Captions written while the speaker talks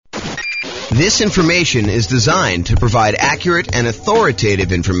This information is designed to provide accurate and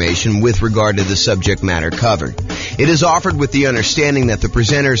authoritative information with regard to the subject matter covered. It is offered with the understanding that the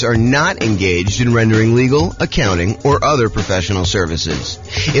presenters are not engaged in rendering legal, accounting, or other professional services.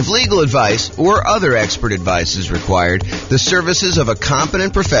 If legal advice or other expert advice is required, the services of a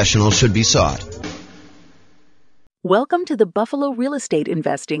competent professional should be sought. Welcome to the Buffalo Real Estate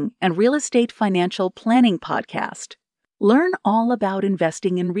Investing and Real Estate Financial Planning Podcast. Learn all about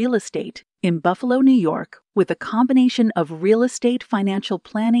investing in real estate in Buffalo, New York, with a combination of real estate financial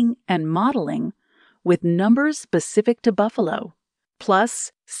planning and modeling with numbers specific to Buffalo,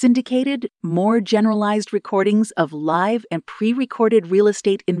 plus syndicated, more generalized recordings of live and pre-recorded real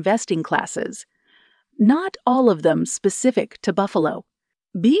estate investing classes, not all of them specific to Buffalo.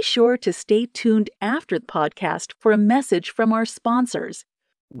 Be sure to stay tuned after the podcast for a message from our sponsors.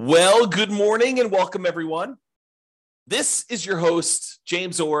 Well, good morning and welcome, everyone. This is your host,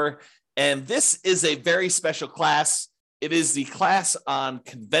 James Orr, and this is a very special class. It is the class on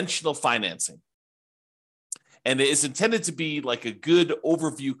conventional financing. And it is intended to be like a good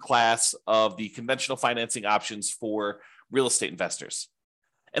overview class of the conventional financing options for real estate investors.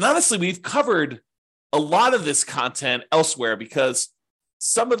 And honestly, we've covered a lot of this content elsewhere because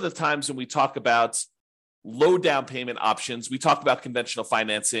some of the times when we talk about low down payment options, we talk about conventional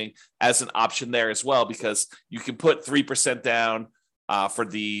financing as an option there as well, because you can put 3% down for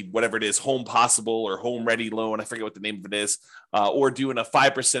the, whatever it is, Home Possible or Home Ready loan. I forget what the name of it is, or doing a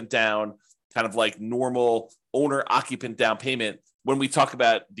 5% down, kind of like normal owner occupant down payment, when we talk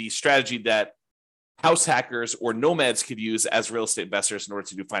about the strategy that house hackers or nomads could use as real estate investors in order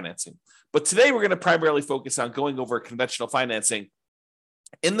to do financing. But today we're going to primarily focus on going over conventional financing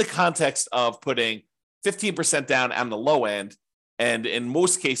in the context of putting 15% down on the low end, and in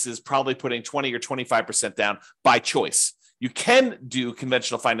most cases, probably putting 20 or 25% down by choice. You can do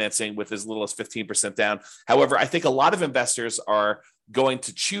conventional financing with as little as 15% down. However, I think a lot of investors are going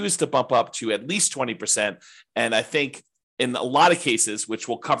to choose to bump up to at least 20%. And I think in a lot of cases, which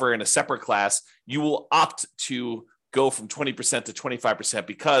we'll cover in a separate class, you will opt to go from 20% to 25%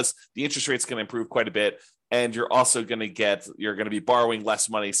 because the interest rate is going to improve quite a bit. And you're also going to be borrowing less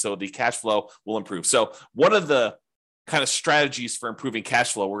money, so the cash flow will improve. So one of the kind of strategies for improving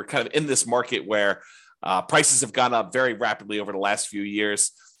cash flow, we're kind of in this market where prices have gone up very rapidly over the last few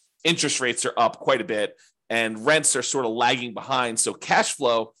years. Interest rates are up quite a bit, and rents are sort of lagging behind. So cash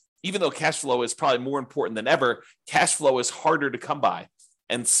flow, even though cash flow is probably more important than ever, cash flow is harder to come by.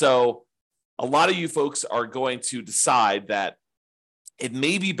 And so a lot of you folks are going to decide that it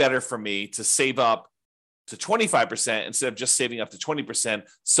may be better for me to save up to 25% instead of just saving up to 20%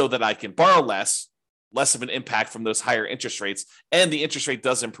 so that I can borrow less of an impact from those higher interest rates. And the interest rate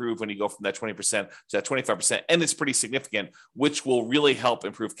does improve when you go from that 20% to that 25%. And it's pretty significant, which will really help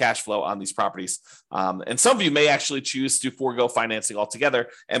improve cash flow on these properties. And some of you may actually choose to forego financing altogether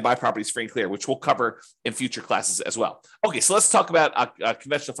and buy properties free and clear, which we'll cover in future classes as well. Okay, so let's talk about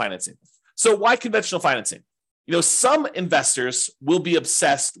conventional financing. So why conventional financing? Some investors will be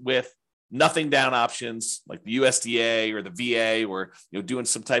obsessed with nothing down options like the USDA or the VA, or doing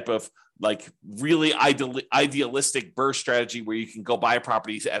some type of like really idealistic BRRRR strategy where you can go buy a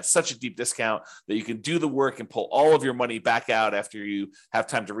property at such a deep discount that you can do the work and pull all of your money back out after you have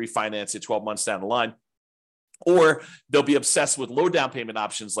time to refinance it 12 months down the line. Or they'll be obsessed with low down payment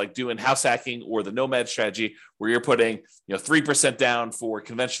options like doing house hacking or the nomad strategy, where you're putting 3% down for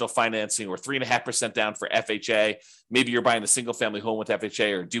conventional financing or 3.5% down for FHA. Maybe you're buying a single family home with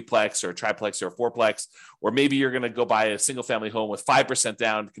FHA, or a duplex or a triplex or a fourplex, or maybe you're going to go buy a single family home with 5%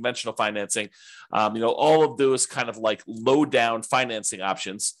 down conventional financing. All of those kind of like low down financing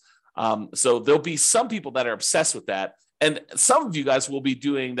options. So there'll be some people that are obsessed with that. And some of you guys will be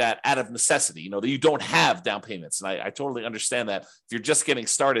doing that out of necessity, that you don't have down payments. And I totally understand that. If you're just getting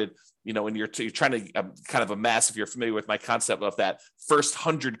started, and you're trying to kind of amass, if you're familiar with my concept of that first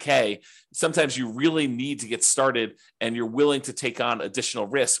 100K, sometimes you really need to get started and you're willing to take on additional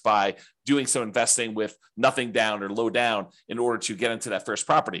risk by doing some investing with nothing down or low down in order to get into that first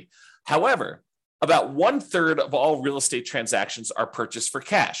property. However, about 1/3 of all real estate transactions are purchased for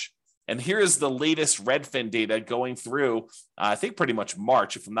cash. And here is the latest Redfin data going through, I think pretty much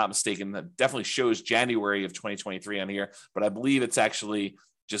March, if I'm not mistaken. That definitely shows January of 2023 on here, but I believe it's actually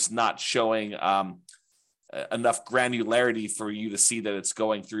just not showing enough granularity for you to see that it's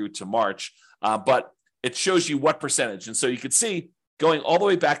going through to March. But it shows you what percentage. And so you could see going all the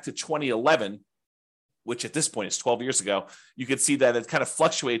way back to 2011, which at this point is 12 years ago, you could see that it kind of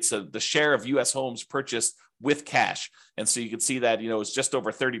fluctuates the share of U.S. homes purchased with cash. And so you can see that, it's just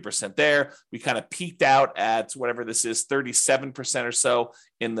over 30% there. We kind of peaked out at whatever this is, 37% or so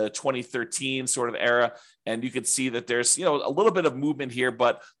in the 2013 sort of era. And you could see that there's, a little bit of movement here,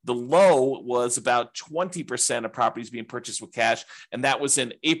 but the low was about 20% of properties being purchased with cash. And that was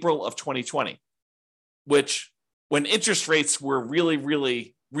in April of 2020, which when interest rates were really,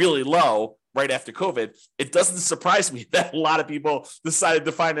 really, really low, right after COVID, it doesn't surprise me that a lot of people decided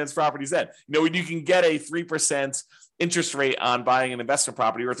to finance properties then. When you can get a 3% interest rate on buying an investment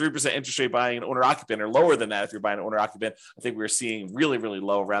property or a 3% interest rate buying an owner-occupant or lower than that if you're buying an owner-occupant, I think we were seeing really, really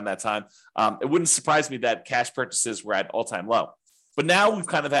low around that time. It wouldn't surprise me that cash purchases were at all-time low. But now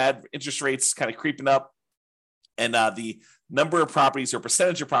we've kind of had interest rates kind of creeping up, and the number of properties or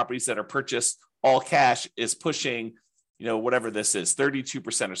percentage of properties that are purchased all cash is pushing whatever this is,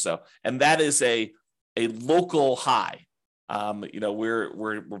 32% or so. And that is a local high.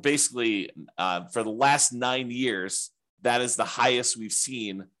 We're basically, for the last 9 years, that is the highest we've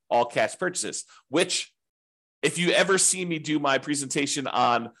seen all cash purchases, which if you ever see me do my presentation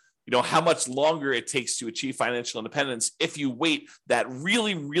on how much longer it takes to achieve financial independence if you wait that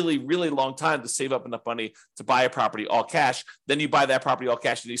really, really, really long time to save up enough money to buy a property all cash, then you buy that property all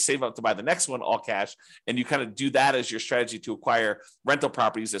cash and you save up to buy the next one all cash, and you kind of do that as your strategy to acquire rental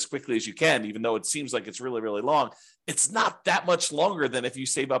properties as quickly as you can, even though it seems like it's really, really long. It's not that much longer than if you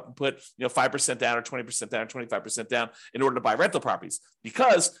save up and put 5% down or 20% down or 25% down in order to buy rental properties,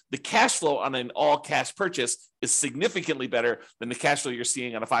 because the cash flow on an all cash purchase is significantly better than the cash flow you're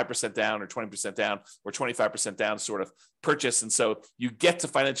seeing on a 5% down or 20% down or 25% down sort of purchase. And so you get to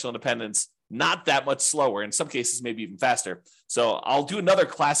financial independence not that much slower, in some cases, maybe even faster. So I'll do another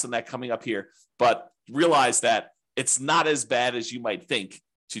class on that coming up here, but realize that it's not as bad as you might think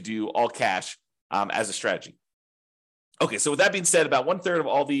to do all cash as a strategy. Okay, so with that being said, about 1/3 of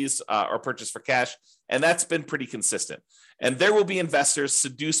all these are purchased for cash, and that's been pretty consistent. And there will be investors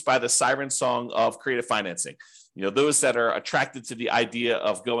seduced by the siren song of creative financing. Those that are attracted to the idea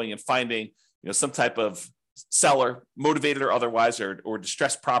of going and finding, some type of seller, motivated or otherwise, or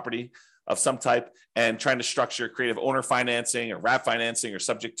distressed property of some type, and trying to structure creative owner financing or wrap financing or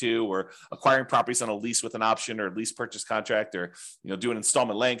subject to, or acquiring properties on a lease with an option or lease purchase contract, or do an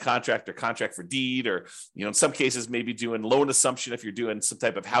installment land contract or contract for deed, or in some cases maybe doing loan assumption if you're doing some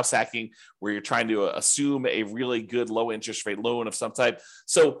type of house hacking where you're trying to assume a really good low interest rate loan of some type.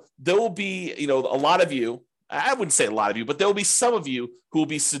 So there will be a lot of you, I wouldn't say a lot of you, but there will be some of you who will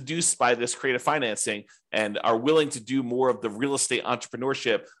be seduced by this creative financing and are willing to do more of the real estate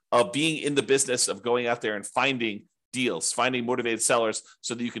entrepreneurship of being in the business of going out there and finding deals, finding motivated sellers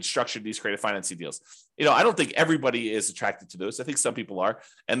so that you can structure these creative financing deals. I don't think everybody is attracted to those. I think some people are,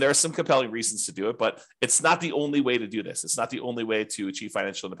 and there are some compelling reasons to do it, but it's not the only way to do this. It's not the only way to achieve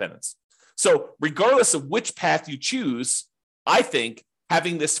financial independence. So regardless of which path you choose, I think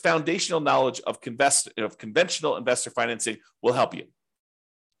having this foundational knowledge of conventional investor financing will help you.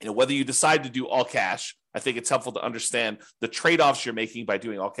 Whether you decide to do all cash, I think it's helpful to understand the trade-offs you're making by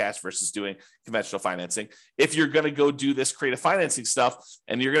doing all cash versus doing conventional financing. If you're going to go do this creative financing stuff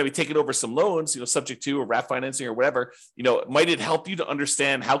and you're going to be taking over some loans, subject to or wrap financing or whatever, might it help you to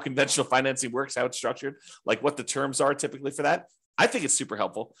understand how conventional financing works, how it's structured, like what the terms are typically for that? I think it's super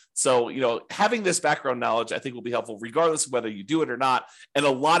helpful. So, having this background knowledge, I think will be helpful regardless of whether you do it or not. And a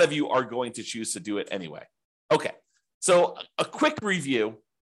lot of you are going to choose to do it anyway. Okay. So a quick review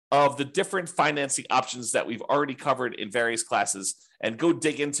of the different financing options that we've already covered in various classes, and go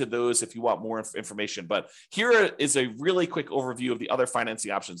dig into those if you want more information. But here is a really quick overview of the other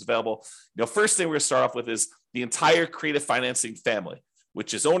financing options available. First thing we're going to start off with is the entire creative financing family,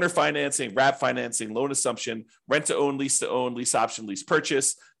 which is owner financing, wrap financing, loan assumption, rent to own, lease option, lease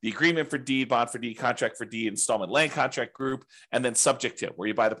purchase, the agreement for deed, bond for deed, contract for deed, installment land contract group, and then subject to, where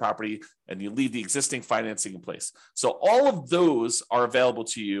you buy the property and you leave the existing financing in place. So all of those are available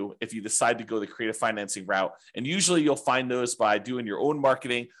to you if you decide to go the creative financing route. And usually you'll find those by doing your own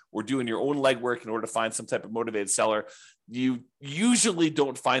marketing or doing your own legwork in order to find some type of motivated seller. You usually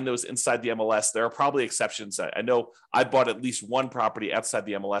don't find those inside the MLS. There are probably exceptions. I know I bought at least one property outside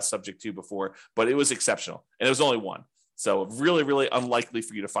the MLS subject to before, but it was exceptional. And it was only one. So really, really unlikely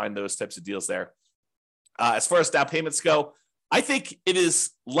for you to find those types of deals there. As far as down payments go, I think it is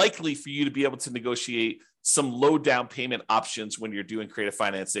likely for you to be able to negotiate some low down payment options when you're doing creative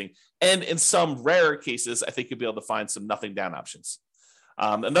financing. And in some rare cases, I think you'll be able to find some nothing down options.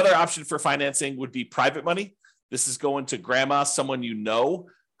 Another option for financing would be private money. This is going to grandma, someone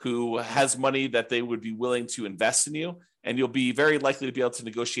who has money that they would be willing to invest in you. And you'll be very likely to be able to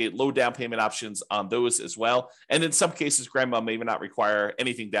negotiate low down payment options on those as well. And in some cases, grandma may not require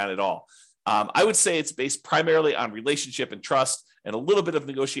anything down at all. I would say it's based primarily on relationship and trust and a little bit of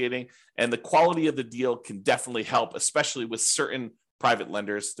negotiating. And the quality of the deal can definitely help, especially with certain private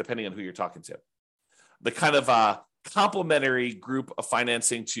lenders, depending on who you're talking to. The kind of complementary group of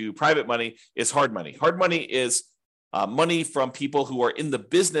financing to private money is hard money. Hard money is money from people who are in the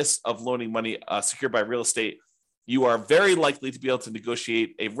business of loaning money secured by real estate. You are very likely to be able to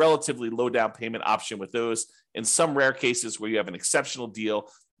negotiate a relatively low down payment option with those. In some rare cases where you have an exceptional deal,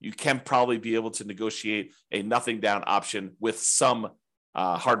 you can probably be able to negotiate a nothing down option with some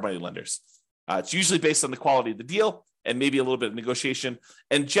hard money lenders. It's usually based on the quality of the deal and maybe a little bit of negotiation.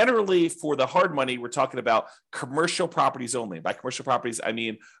 And generally for the hard money, we're talking about commercial properties only. By commercial properties, I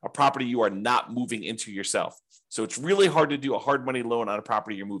mean a property you are not moving into yourself. So it's really hard to do a hard money loan on a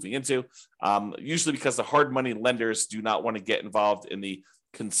property you're moving into, usually because the hard money lenders do not want to get involved in the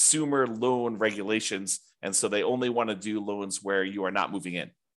consumer loan regulations. And so they only want to do loans where you are not moving in.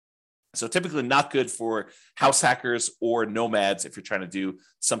 So typically not good for house hackers or nomads if you're trying to do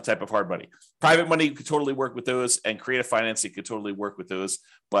some type of hard money. Private money could totally work with those, and creative financing could totally work with those.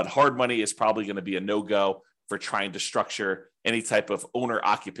 But hard money is probably going to be a no-go for trying to structure any type of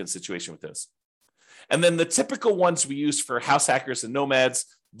owner-occupant situation with those. And then the typical ones we use for house hackers and nomads,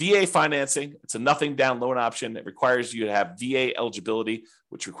 VA financing. It's a nothing down loan option. It requires you to have VA eligibility,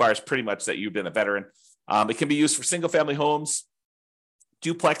 which requires pretty much that you've been a veteran. It can be used for single family homes,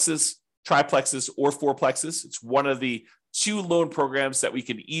 duplexes, triplexes, or fourplexes. It's one of the 2 loan programs that we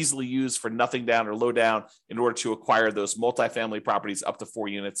can easily use for nothing down or low down in order to acquire those multifamily properties up to 4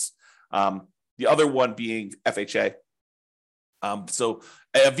 units. The other one being FHA. So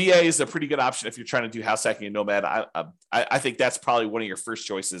a VA is a pretty good option if you're trying to do house hacking and nomad. I think that's probably one of your first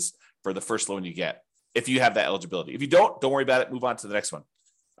choices for the first loan you get, if you have that eligibility. If you don't worry about it. Move on to the next one.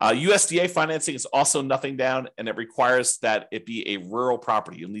 USDA financing is also nothing down, and it requires that it be a rural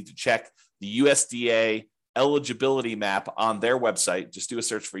property. You'll need to check the USDA eligibility map on their website. Just do a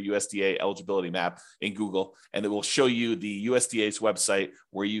search for USDA eligibility map in Google, and it will show you the USDA's website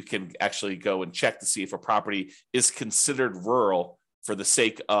where you can actually go and check to see if a property is considered rural for the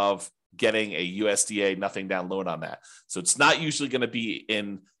sake of getting a USDA nothing down loan on that. So it's not usually going to be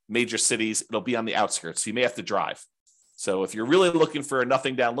in major cities. It'll be on the outskirts. So you may have to drive. So if you're really looking for a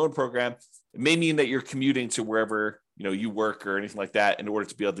nothing down loan program, it may mean that you're commuting to wherever you work or anything like that in order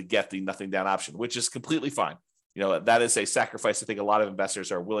to be able to get the nothing down option, which is completely fine. That is a sacrifice I think a lot of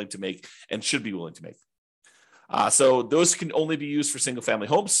investors are willing to make and should be willing to make. So those can only be used for single family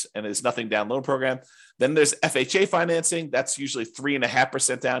homes and is nothing down loan program. Then there's FHA financing. That's usually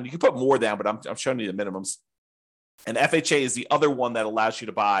 3.5% down. You can put more down, but I'm showing you the minimums. And FHA is the other one that allows you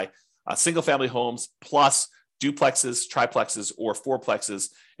to buy single family homes plus duplexes, triplexes, or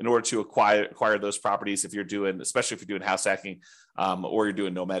fourplexes in order to acquire those properties. Especially if you're doing house hacking or you're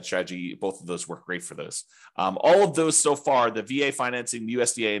doing nomad strategy, both of those work great for those. All of those so far, the VA financing,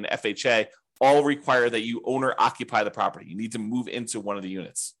 USDA, and FHA, all require that you owner occupy the property. You need to move into one of the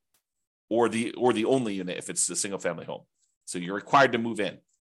units, or the only unit if it's a single family home. So you're required to move in.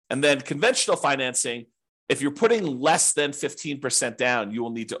 And then conventional financing, if you're putting less than 15% down, you will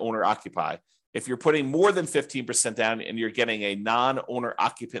need to owner occupy. If you're putting more than 15% down and you're getting a non-owner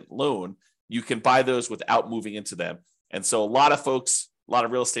occupant loan, you can buy those without moving into them. And so a lot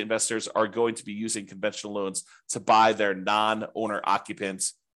of real estate investors are going to be using conventional loans to buy their non-owner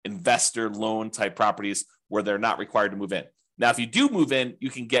occupants investor loan type properties where they're not required to move in. Now, if you do move in, you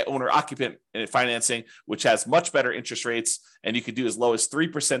can get owner occupant financing, which has much better interest rates, and you can do as low as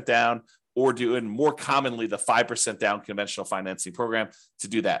 3% down or doing more commonly the 5% down conventional financing program to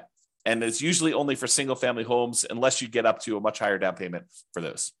do that. And it's usually only for single family homes unless you get up to a much higher down payment for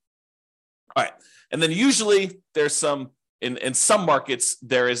those. All right. And then usually there's in some markets,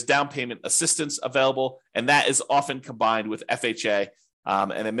 there is down payment assistance available, and that is often combined with FHA.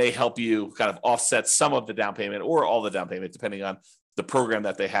 And it may help you kind of offset some of the down payment or all the down payment, depending on the program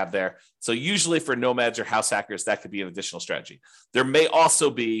that they have there. So usually for nomads or house hackers, that could be an additional strategy. There may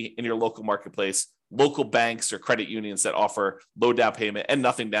also be in your local marketplace local banks or credit unions that offer low down payment and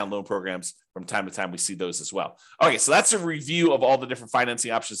nothing down loan programs. From time to time, we see those as well. Okay, so that's a review of all the different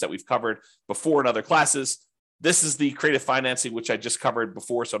financing options that we've covered before in other classes. This is the creative financing, which I just covered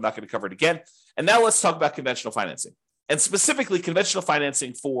before, so I'm not going to cover it again. And now let's talk about conventional financing, and specifically conventional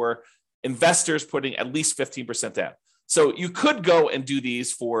financing for investors putting at least 15% down. So you could go and do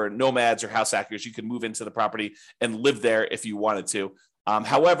these for nomads or house hackers. You can move into the property and live there if you wanted to.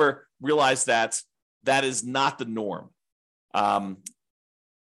 However, realize that is not the norm.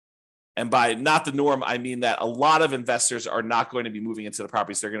 And by not the norm, I mean that a lot of investors are not going to be moving into the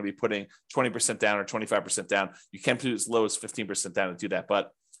properties. They're going to be putting 20% down or 25% down. You can put as low as 15% down and do that.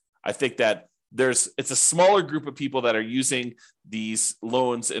 But I think that it's a smaller group of people that are using these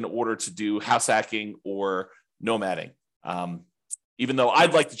loans in order to do house hacking or nomading. Even though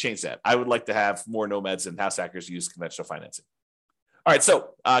I'd like to change that. I would like to have more nomads and house hackers use conventional financing. All right,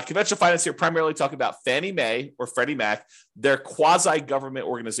 so conventional finance here, primarily talking about Fannie Mae or Freddie Mac. They're quasi-government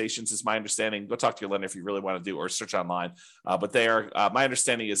organizations, is my understanding. Go talk to your lender if you really want to do, or search online. But they are, my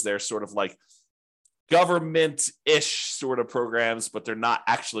understanding is they're sort of like government-ish sort of programs, but they're not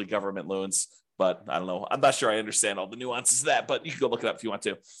actually government loans. But I don't know. I'm not sure I understand all the nuances of that, but you can go look it up if you want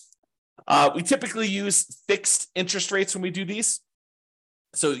to. We typically use fixed interest rates when we do these.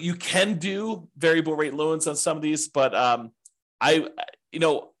 So you can do variable rate loans on some of these, but in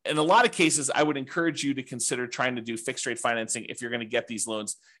a lot of cases, I would encourage you to consider trying to do fixed rate financing if you're going to get these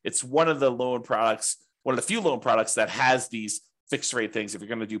loans. It's one of the few loan products that has these fixed rate things. If you're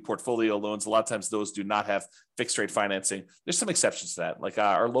going to do portfolio loans, a lot of times those do not have fixed rate financing. There's some exceptions to that. Like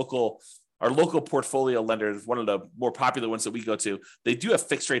our local portfolio lender, one of the more popular ones that we go to, they do have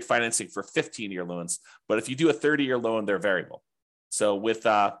fixed rate financing for 15-year loans. But if you do a 30-year loan, they're variable. So with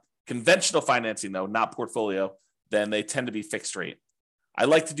conventional financing, though, not portfolio, then they tend to be fixed rate. I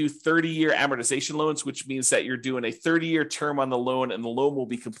like to do 30-year amortization loans, which means that you're doing a 30-year term on the loan and the loan will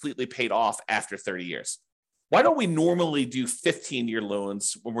be completely paid off after 30 years. Why don't we normally do 15-year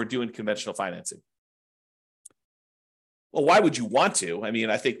loans when we're doing conventional financing? Well, why would you want to? I mean,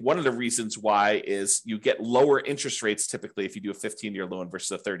 I think one of the reasons why is you get lower interest rates typically if you do a 15-year loan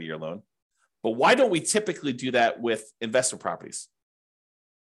versus a 30-year loan. But why don't we typically do that with investment properties?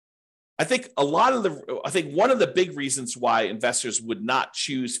 I think one of the big reasons why investors would not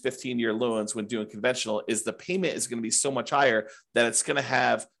choose 15-year loans when doing conventional is the payment is going to be so much higher that it's going to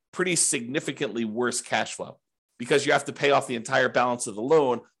have pretty significantly worse cash flow because you have to pay off the entire balance of the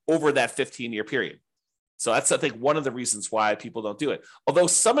loan over that 15-year period. So that's, I think, one of the reasons why people don't do it. Although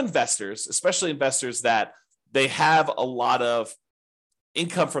some investors, especially investors that they have a lot of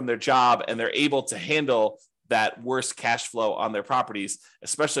income from their job and they're able to handle that worse cash flow on their properties,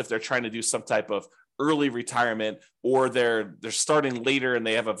 especially if they're trying to do some type of early retirement or they're starting later and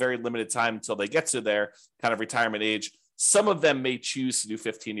they have a very limited time until they get to their kind of retirement age. Some of them may choose to do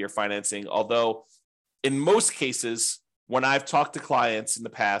 15-year financing, although in most cases, when I've talked to clients in the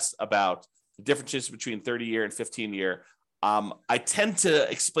past about the differences between 30-year and 15-year, I tend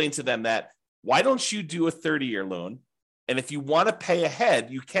to explain to them that why don't you do a 30-year loan? And if you want to pay ahead,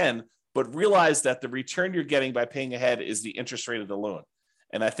 you can, but realize that the return you're getting by paying ahead is the interest rate of the loan.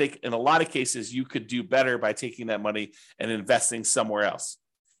 And I think in a lot of cases, you could do better by taking that money and investing somewhere else.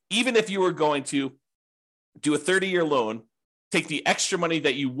 Even if you were going to do a 30-year loan, take the extra money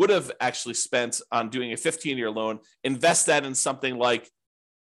that you would have actually spent on doing a 15-year loan, invest that in something like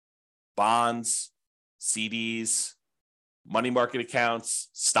bonds, CDs, money market accounts,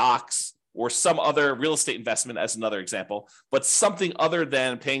 stocks, or some other real estate investment as another example, but something other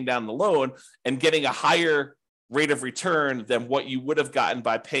than paying down the loan and getting a higher rate of return than what you would have gotten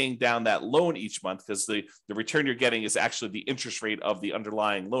by paying down that loan each month, because the return you're getting is actually the interest rate of the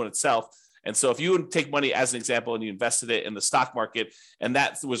underlying loan itself. And so if you take money as an example and you invested it in the stock market and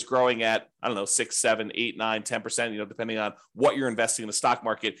that was growing at, 6, 7, 8, 9, 10%, depending on what you're investing in the stock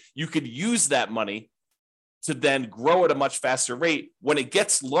market, you could use that money to then grow at a much faster rate. When it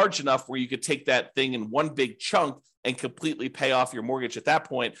gets large enough where you could take that thing in one big chunk and completely pay off your mortgage at that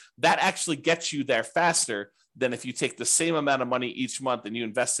point, that actually gets you there faster than if you take the same amount of money each month and you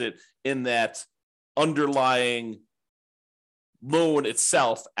invest it in that underlying loan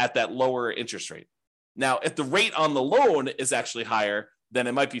itself at that lower interest rate. Now, if the rate on the loan is actually higher, then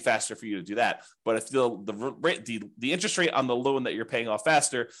it might be faster for you to do that. But if the interest rate on the loan that you're paying off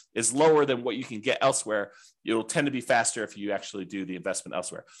faster is lower than what you can get elsewhere, it'll tend to be faster if you actually do the investment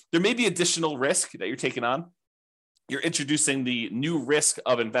elsewhere. There may be additional risk that you're taking on. You're introducing the new risk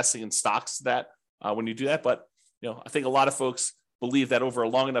of investing in stocks that when you do that. But I think a lot of folks believe that over a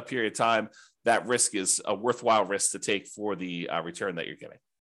long enough period of time, that risk is a worthwhile risk to take for the return that you're getting.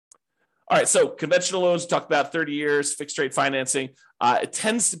 All right, so conventional loans, we talked about 30 years, fixed rate financing. It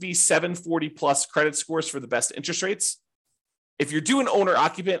tends to be 740 plus credit scores for the best interest rates. If you're doing owner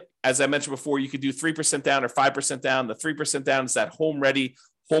occupant, as I mentioned before, you could do 3% down or 5% down. The 3% down is that home ready,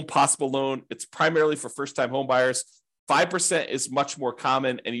 home possible loan. It's primarily for first time home buyers. 5% is much more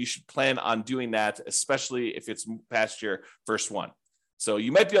common, and you should plan on doing that, especially if it's past your first one. So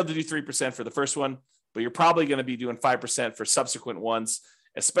you might be able to do 3% for the first one, but you're probably going to be doing 5% for subsequent ones,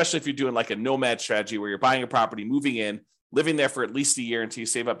 especially if you're doing like a nomad strategy where you're buying a property, moving in, living there for at least a year until you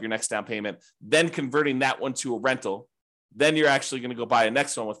save up your next down payment, then converting that one to a rental. Then you're actually going to go buy a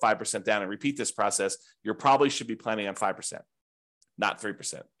next one with 5% down and repeat this process. You probably should be planning on 5%, not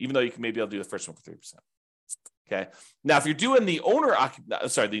 3%, even though you can maybe I'll do the first one for 3%. Okay. Now, if you're doing the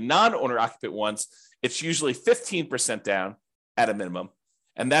non-owner occupant ones, it's usually 15% down at a minimum.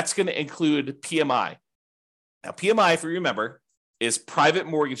 And that's going to include PMI. Now, PMI, if you remember, is private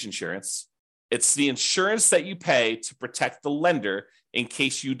mortgage insurance. It's the insurance that you pay to protect the lender in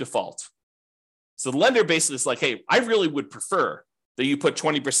case you default. So the lender basically is like, hey, I really would prefer that you put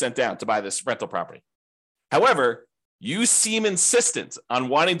 20% down to buy this rental property. However, you seem insistent on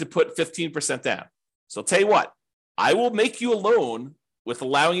wanting to put 15% down. So I'll tell you what, I will make you a loan with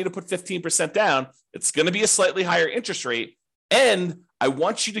allowing you to put 15% down. It's going to be a slightly higher interest rate. And I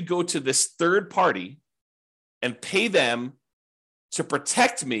want you to go to this third party and pay them to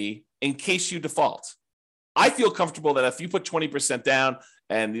protect me in case you default. I feel comfortable that if you put 20% down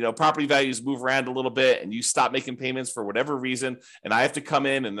and property values move around a little bit and you stop making payments for whatever reason, and I have to come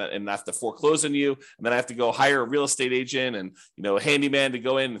in and I have to foreclose on you, and then I have to go hire a real estate agent and a handyman to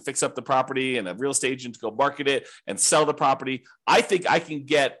go in and fix up the property and a real estate agent to go market it and sell the property, I think I can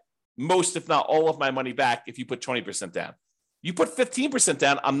get most, if not all of my money back if you put 20% down. You put 15%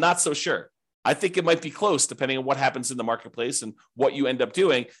 down, I'm not so sure. I think it might be close depending on what happens in the marketplace and what you end up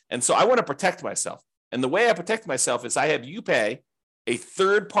doing. And so I want to protect myself. And the way I protect myself is I have you pay a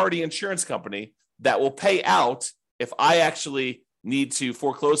third-party insurance company that will pay out if I actually need to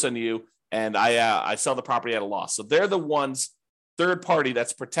foreclose on you and I sell the property at a loss. So they're the ones, third party,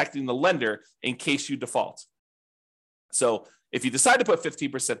 that's protecting the lender in case you default. So if you decide to put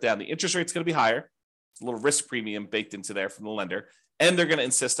 15% down, the interest rate's going to be higher. It's a little risk premium baked into there from the lender, and they're going to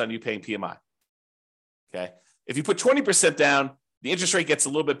insist on you paying PMI. Okay. If you put 20% down, the interest rate gets a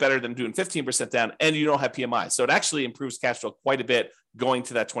little bit better than doing 15% down, and you don't have PMI. So it actually improves cash flow quite a bit going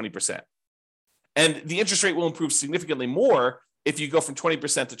to that 20%. And the interest rate will improve significantly more if you go from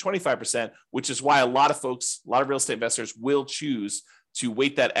 20% to 25%, which is why a lot of real estate investors will choose to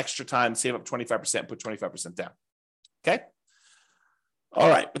wait that extra time, save up 25%, and put 25% down. Okay. All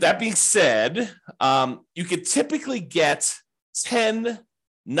right. With that being said, you could typically get 10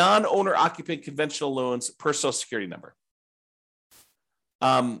 non-owner occupant conventional loans per Social Security number.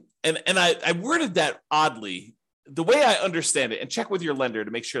 And I worded that oddly. The way I understand it, and check with your lender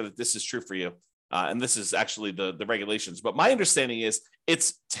to make sure that this is true for you. And this is actually the regulations. But my understanding is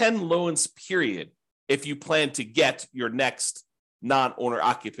it's 10 loans, period, if you plan to get your next non-owner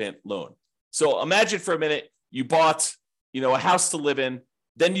occupant loan. So imagine for a minute, you bought, a house to live in,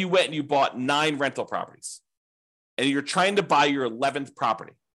 then you went and you bought 9 rental properties, and you're trying to buy your 11th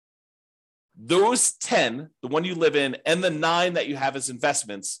property. Those 10, the one you live in, and the 9 that you have as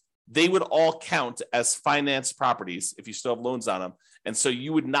investments, they would all count as financed properties if you still have loans on them. And so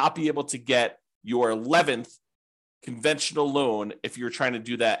you would not be able to get your 11th conventional loan if you're trying to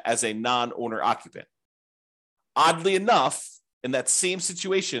do that as a non-owner occupant. Oddly enough, in that same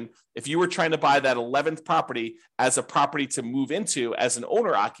situation, if you were trying to buy that 11th property as a property to move into as an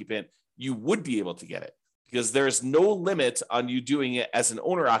owner occupant, you would be able to get it because there is no limit on you doing it as an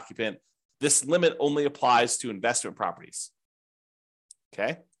owner occupant. This limit only applies to investment properties.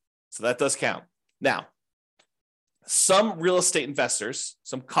 Okay, so that does count. Now, some real estate investors,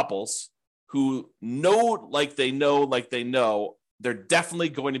 some couples who know, they're definitely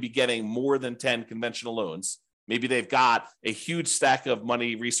going to be getting more than 10 conventional loans. Maybe they've got a huge stack of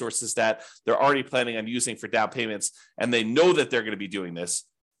money resources that they're already planning on using for down payments, and they know that they're going to be doing this.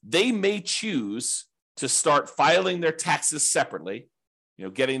 They may choose to start filing their taxes separately,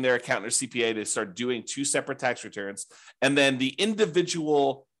 getting their accountant or CPA to start doing 2 separate tax returns. And then the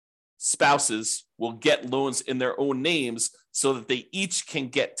individual spouses will get loans in their own names so that they each can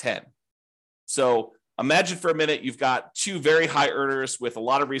get 10. So imagine for a minute, you've got 2 very high earners with a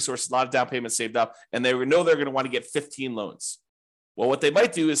lot of resources, a lot of down payments saved up, and they know they're going to want to get 15 loans. Well, what they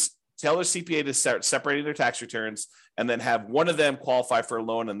might do is tell their CPA to start separating their tax returns and then have one of them qualify for a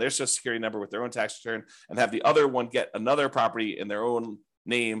loan and their Social Security number with their own tax return, and have the other one get another property in their own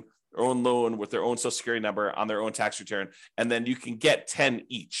name, their own loan with their own Social Security number on their own tax return. And then you can get 10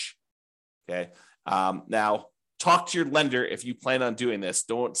 each. Okay. Now, talk to your lender if you plan on doing this.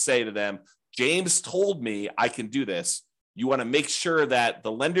 Don't say to them, James told me I can do this. You want to make sure that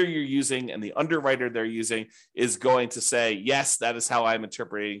the lender you're using and the underwriter they're using is going to say, yes, that is how I'm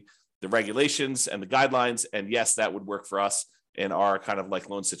interpreting the regulations and the guidelines. And yes, that would work for us in our kind of like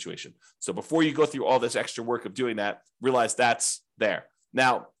loan situation. So before you go through all this extra work of doing that, realize that's there.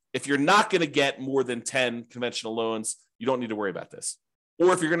 Now, if you're not going to get more than 10 conventional loans, you don't need to worry about this.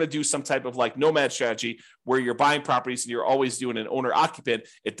 Or if you're going to do some type of like nomad strategy where you're buying properties and you're always doing an owner occupant,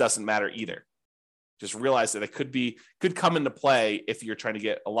 it doesn't matter either. Just realize that it could come into play if you're trying to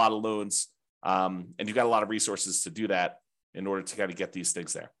get a lot of loans and you've got a lot of resources to do that in order to kind of get these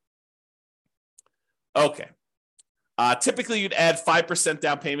things there. Okay. Typically, you'd add 5%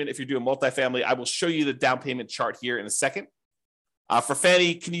 down payment if you're doing multifamily. I will show you the down payment chart here in a second. For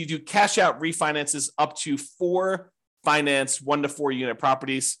Fannie, can you do cash out refinances up to 4 finance 1 to 4 unit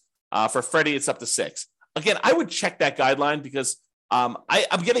properties? For Freddie, it's up to 6. Again, I would check that guideline because I'm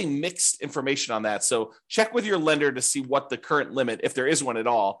getting mixed information on that. So check with your lender to see what the current limit, if there is one at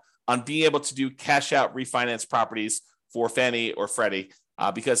all, on being able to do cash out refinance properties for Fannie or Freddie,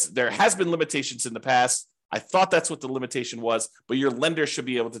 because there has been limitations in the past. I thought that's what the limitation was, but your lender should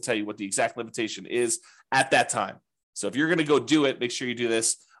be able to tell you what the exact limitation is at that time. So if you're going to go do it, make sure you do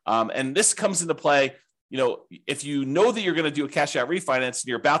this. And this comes into play, if you know that you're going to do a cash out refinance and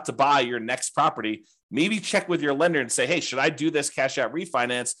you're about to buy your next property, maybe check with your lender and say, hey, should I do this cash out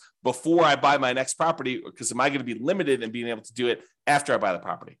refinance before I buy my next property? Because am I going to be limited in being able to do it after I buy the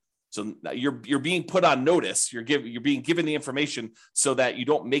property? So you're being put on notice. You're being given the information so that you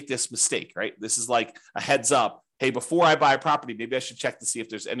don't make this mistake, right? This is like a heads up. Hey, before I buy a property, maybe I should check to see if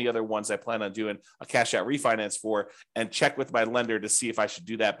there's any other ones I plan on doing a cash out refinance for, and check with my lender to see if I should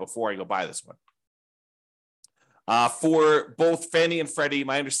do that before I go buy this one. For both Fannie and Freddie,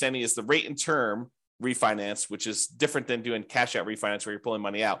 my understanding is the rate and term refinance, which is different than doing cash out refinance where you're pulling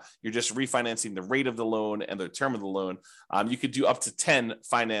money out. You're just refinancing the rate of the loan and the term of the loan. You could do up to 10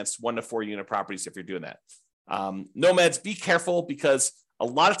 financed 1 to 4 unit properties if you're doing that. Nomads, be careful because a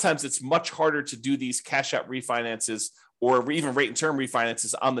lot of times it's much harder to do these cash out refinances or even rate and term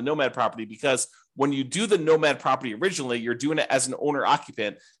refinances on the nomad property, because when you do the nomad property originally, you're doing it as an owner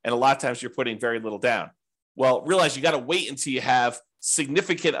occupant, and a lot of times you're putting very little down. Well, realize you got to wait until you have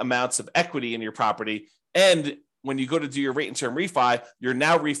significant amounts of equity in your property. And when you go to do your rate and term refi, you're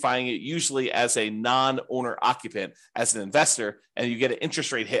now refining it usually as a non-owner occupant, as an investor, and you get an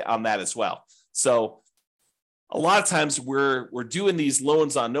interest rate hit on that as well. So a lot of times we're doing these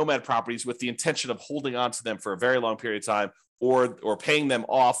loans on nomad properties with the intention of holding on to them for a very long period of time, or paying them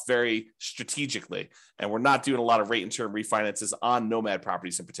off very strategically. And we're not doing a lot of rate and term refinances on nomad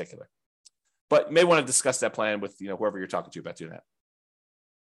properties in particular. But you may want to discuss that plan with whoever you're talking to about doing that.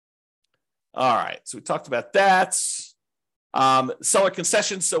 All right, so we talked about that. Seller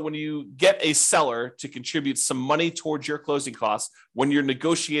concessions. So when you get a seller to contribute some money towards your closing costs, when you're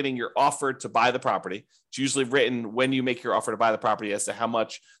negotiating your offer to buy the property, it's usually written when you make your offer to buy the property as to how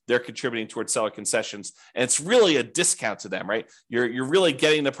much they're contributing towards seller concessions. And it's really a discount to them, right? You're really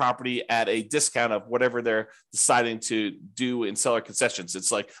getting the property at a discount of whatever they're deciding to do in seller concessions.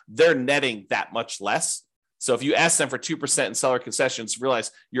 It's like they're netting that much less. So if you ask them for 2% in seller concessions, realize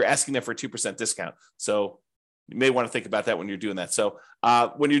you're asking them for a 2% discount. So you may want to think about that when you're doing that. So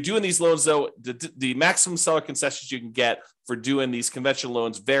when you're doing these loans, though, the maximum seller concessions you can get for doing these conventional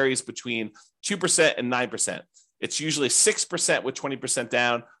loans varies between 2% and 9%. It's usually 6% with 20%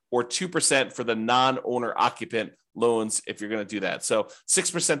 down, or 2% for the non-owner occupant loans if you're going to do that. So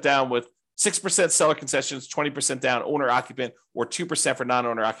 6% down with 6% seller concessions, 20% down owner occupant, or 2% for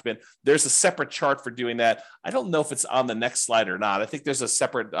non-owner occupant. There's a separate chart for doing that. I don't know if it's on the next slide or not. I think there's a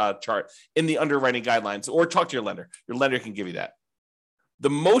separate chart in the underwriting guidelines, or talk to your lender. Your lender can give you that.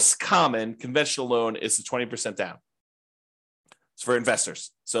 The most common conventional loan is the 20% down. It's for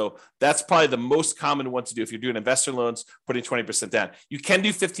investors. So that's probably the most common one to do. If you're doing investor loans, putting 20% down. You can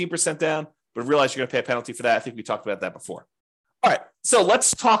do 15% down, but realize you're going to pay a penalty for that. I think we talked about that before. All right, so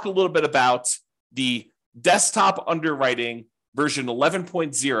let's talk a little bit about the desktop underwriting version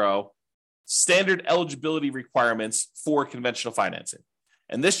 11.0 standard eligibility requirements for conventional financing.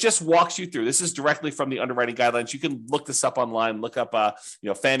 And this just walks you through. This is directly from the underwriting guidelines. You can look this up online, look up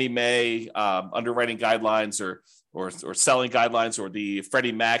Fannie Mae underwriting guidelines or selling guidelines, or the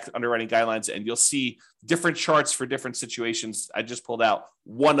Freddie Mac underwriting guidelines, and you'll see different charts for different situations. I just pulled out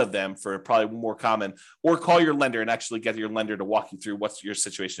one of them for probably more common, or call your lender and actually get your lender to walk you through what your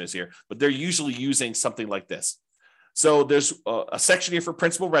situation is here. But they're usually using something like this. So there's a section here for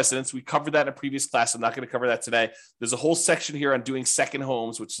principal residence. We covered that in a previous class. I'm not going to cover that today. There's a whole section here on doing second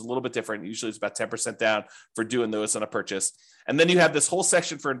homes, which is a little bit different. Usually it's about 10% down for doing those on a purchase. And then you have this whole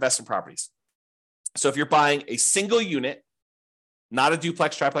section for investment properties. So if you're buying a single unit, not a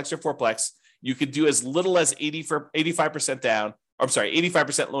duplex, triplex, or fourplex, you could do as little as 85% down.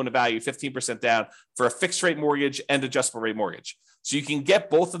 85% loan to value, 15% down for a fixed rate mortgage and adjustable rate mortgage. So you can get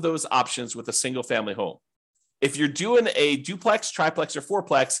both of those options with a single family home. If you're doing a duplex, triplex, or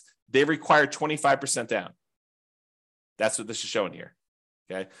fourplex, they require 25% down. That's what this is showing here.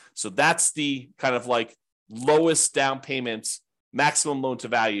 Okay. So that's the kind of like lowest down payments, maximum loan to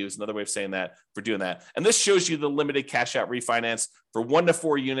value is another way of saying that for doing that. And this shows you the limited cash out refinance for 1 to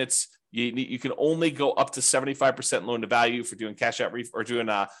 4 units. You can only go up to 75% loan to value for doing cash out or doing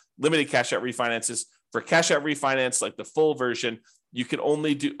limited cash out refinances. For cash out refinance, like the full version, you can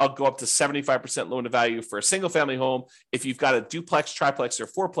only go up to 75% loan to value for a single family home. If you've got a duplex, triplex, or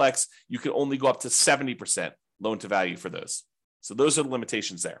fourplex, you can only go up to 70% loan to value for those. So those are the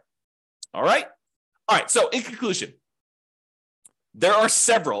limitations there. All right. So in conclusion, there are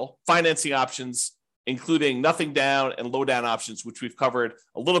several financing options, including nothing down and low down options, which we've covered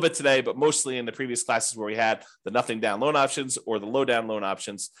a little bit today, but mostly in the previous classes where we had the nothing down loan options or the low down loan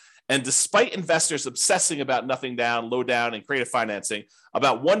options. And despite investors obsessing about nothing down, low down, and creative financing,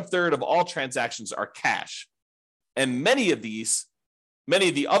 about 1/3 of all transactions are cash. And many of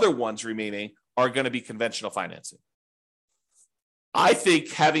the other ones remaining are going to be conventional financing. I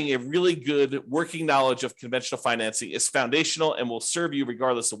think having a really good working knowledge of conventional financing is foundational and will serve you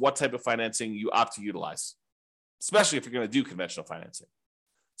regardless of what type of financing you opt to utilize, especially if you're going to do conventional financing.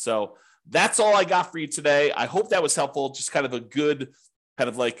 So that's all I got for you today. I hope that was helpful. Just kind of a good kind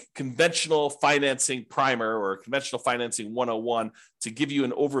of like conventional financing primer or conventional financing 101 to give you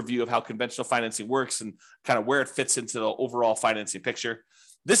an overview of how conventional financing works and kind of where it fits into the overall financing picture.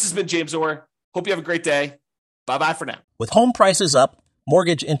 This has been James Orr. Hope you have a great day. Bye-bye for now. With home prices up,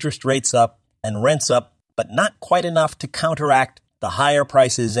 mortgage interest rates up, and rents up, but not quite enough to counteract the higher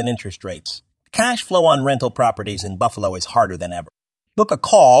prices and interest rates, cash flow on rental properties in Buffalo is harder than ever. Book a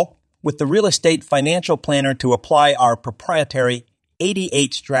call with the Real Estate Financial Planner to apply our proprietary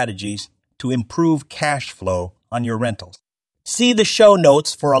 88 strategies to improve cash flow on your rentals. See the show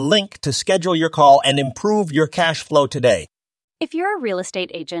notes for a link to schedule your call and improve your cash flow today. If you're a real estate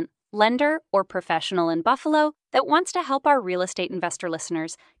agent, lender, or professional in Buffalo that wants to help our real estate investor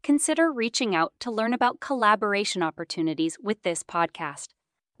listeners, consider reaching out to learn about collaboration opportunities with this podcast.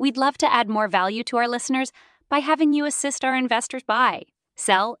 We'd love to add more value to our listeners by having you assist our investors buy,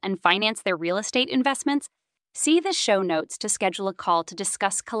 sell, and finance their real estate investments. See the show notes to schedule a call to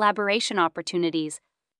discuss collaboration opportunities.